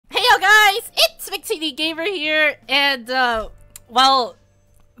Petty Gamer here, and well,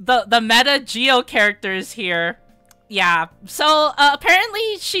 the meta Geo characters here. Yeah, so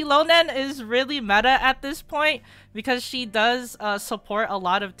apparently Xilonen is really meta at this point because she does support a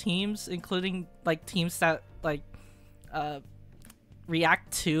lot of teams, including like teams that like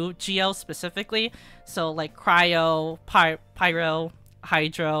react to Geo specifically. So like Cryo, Pyro,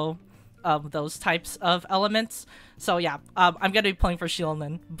 Hydro, those types of elements. So yeah, I'm gonna be playing for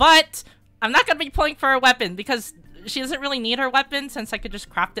Xilonen, but I'm not gonna be playing for her weapon because she doesn't really need her weapon since I could just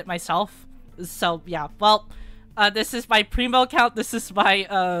craft it myself. So yeah, well, this is my Primo count, this is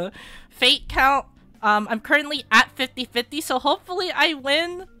my Fate count. I'm currently at 50-50, so hopefully I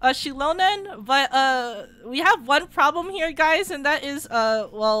win Xilonen, but we have one problem here, guys, and that is,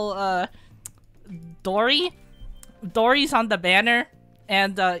 well, Dory. Dory's on the banner,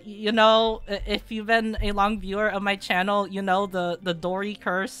 and you know, if you've been a long viewer of my channel, you know the Dory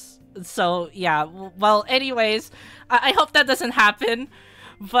curse. So yeah, well, anyways, I hope that doesn't happen.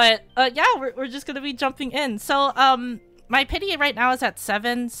 But yeah, we're just gonna be jumping in. So my pity right now is at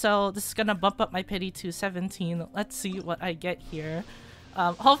 7, so this is gonna bump up my pity to 17. Let's see what I get here.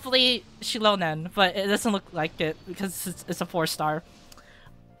 Hopefully Xilonen, but it doesn't look like it because it's a 4-star.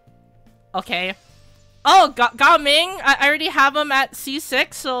 Okay. Oh, Gao Ming! I already have him at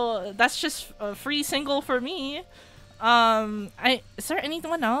C6, so that's just a free single for me. Is there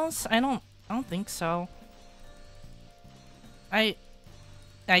anyone else? I don't think so. I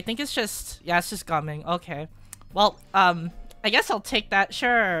think it's just, yeah, it's just Gao Ming. Okay. Well, I guess I'll take that.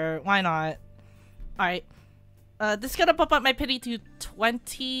 Sure, why not? Alright. This is gonna bump up my pity to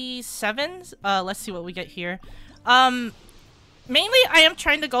 27. Let's see what we get here. Mainly I am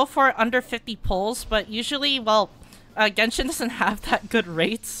trying to go for under 50 pulls, but usually, well, Genshin doesn't have that good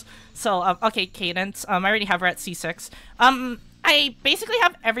rates. So, okay, Cadence. I already have her at C6. I basically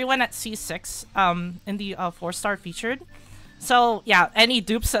have everyone at C6, in the 4-star featured. So, yeah, any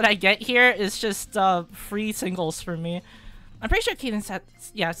dupes that I get here is just, free singles for me. I'm pretty sure Cadence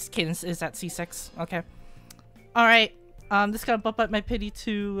Cadence is at C6. Okay. Alright. This is gonna bump up my pity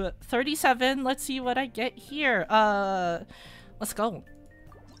to 37. Let's see what I get here. Let's go.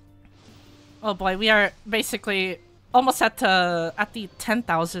 Oh boy, we are basically almost at the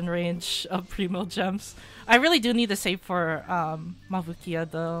 10,000 range of Primo gems. I really do need to save for, Mavukia,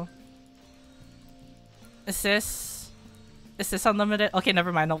 though. Is this unlimited? Okay,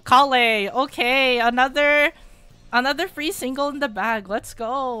 never mind. No, Kale! Okay, another free single in the bag. Let's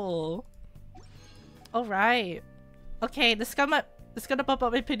go! Alright. Okay, this is gonna bump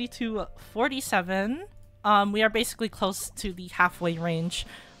up my pity to 47. We are basically close to the halfway range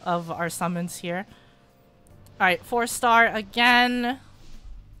of our summons here. Alright, 4-star again.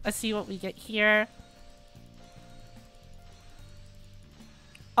 Let's see what we get here.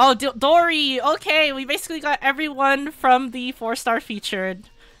 Oh, Dory! Okay, we basically got everyone from the 4-star featured.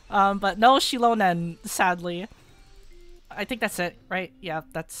 But no Xilonen, sadly. I think that's it, right? Yeah,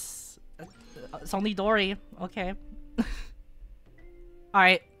 that's... it's only Dory. Okay.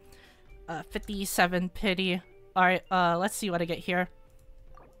 Alright. 57 pity. Alright, let's see what I get here.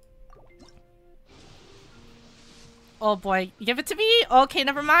 Oh boy, give it to me? Okay,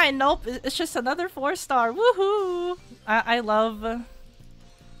 never mind. Nope, it's just another 4-star. Woohoo! I love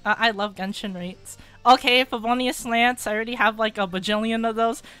Genshin rates. Okay, Favonius Lance. I already have like a bajillion of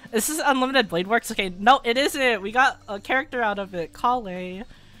those. This is Unlimited Blade Works. Okay, no, it isn't. We got a character out of it. Kale.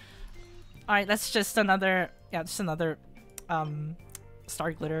 Alright, that's just another... yeah, just another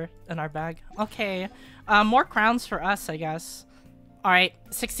Star Glitter in our bag. Okay, more crowns for us, I guess. Alright,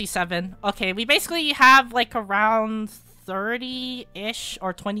 67. Okay, we basically have like around 30-ish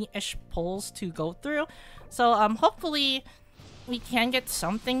or 20-ish pulls to go through. So, hopefully we can get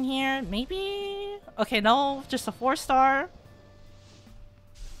something here. Maybe? Okay, no, just a 4-star.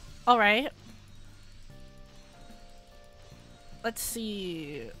 Alright. Let's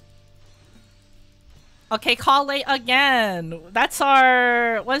see. Okay, Kale again. That's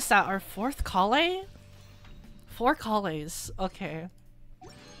our... what is that? Our 4th Kale? 4 Kales. Okay.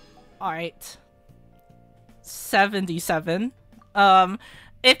 Alright. 77.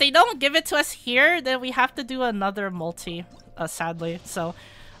 If they don't give it to us here, then we have to do another multi, sadly. So,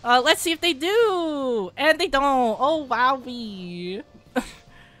 let's see if they do! And they don't! Oh, wowie!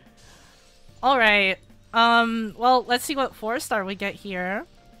 Alright. Well, let's see what 4-star we get here.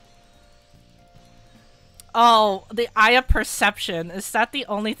 Oh, the Eye of Perception. Is that the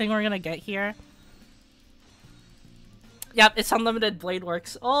only thing we're gonna get here? Yep, it's Unlimited Blade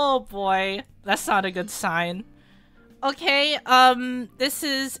Works. Oh boy, that's not a good sign. Okay, this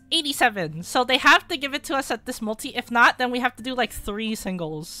is 87. So they have to give it to us at this multi. If not, then we have to do like 3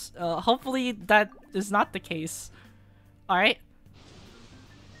 singles. Hopefully that is not the case. Alright.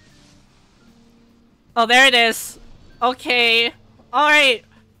 Oh, there it is. Okay. Alright.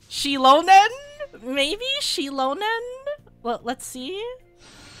 Xilonen? Maybe? Xilonen? Well, let's see.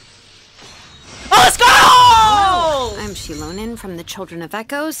 Oh, let's go! Hello, I'm Xilonen from the Children of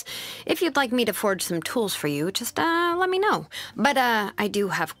Echoes. If you'd like me to forge some tools for you, just let me know. But I do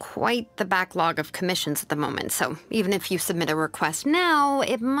have quite the backlog of commissions at the moment, so even if you submit a request now,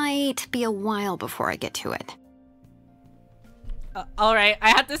 it might be a while before I get to it. Alright, I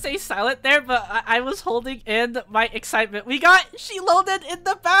had to stay silent there, but I was holding in my excitement. We got Xilonen in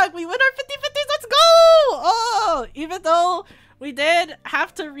the bag! We win our 50/50s! Let's go! Oh! Even though we did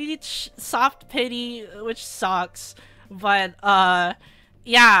have to reach soft pity, which sucks. But,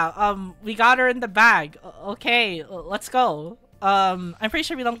 yeah, we got her in the bag. Okay, let's go. I'm pretty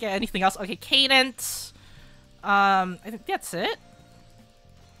sure we don't get anything else. Okay, Cadence. I think that's it.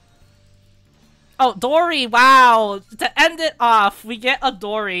 Oh, Dory, wow. To end it off, we get a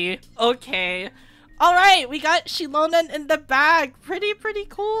Dory. Okay. Alright, we got Xilonen in the bag. Pretty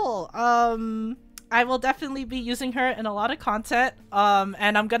cool. I will definitely be using her in a lot of content.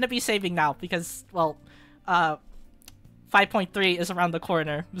 And I'm gonna be saving now because, well, 5.3 is around the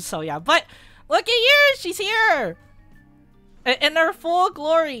corner. So yeah, but look at you, she's here! In her full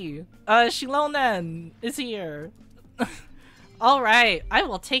glory. Xilonen is here. Alright, I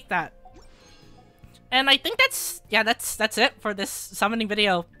will take that. And I think that's it for this summoning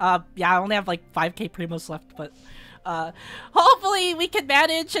video. Yeah, I only have like 5k primos left, but hopefully we can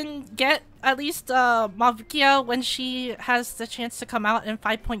manage and get at least Mavukia when she has the chance to come out in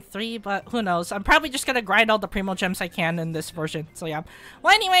 5.3, but who knows. I'm probably just gonna grind all the primo gems I can in this version, so yeah.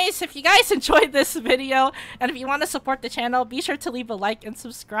 Well, anyways, if you guys enjoyed this video and if you want to support the channel, be sure to leave a like and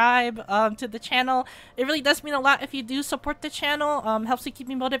subscribe to the channel. It really does mean a lot if you do support the channel. Helps me keep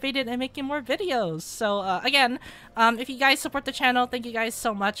me motivated and making more videos. So again, if you guys support the channel, thank you guys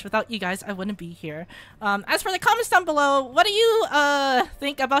so much. Without you guys, I wouldn't be here. As for the comments down below, what do you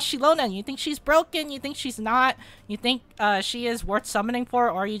think about Xilonen? You think she's broken? You think she's not? You think she is worth summoning for?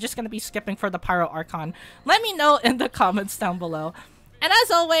 Or are you just going to be skipping for the Pyro Archon? Let me know in the comments down below. And as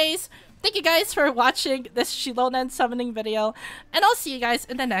always, thank you guys for watching this Xilonen summoning video. And I'll see you guys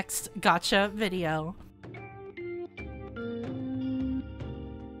in the next gacha video.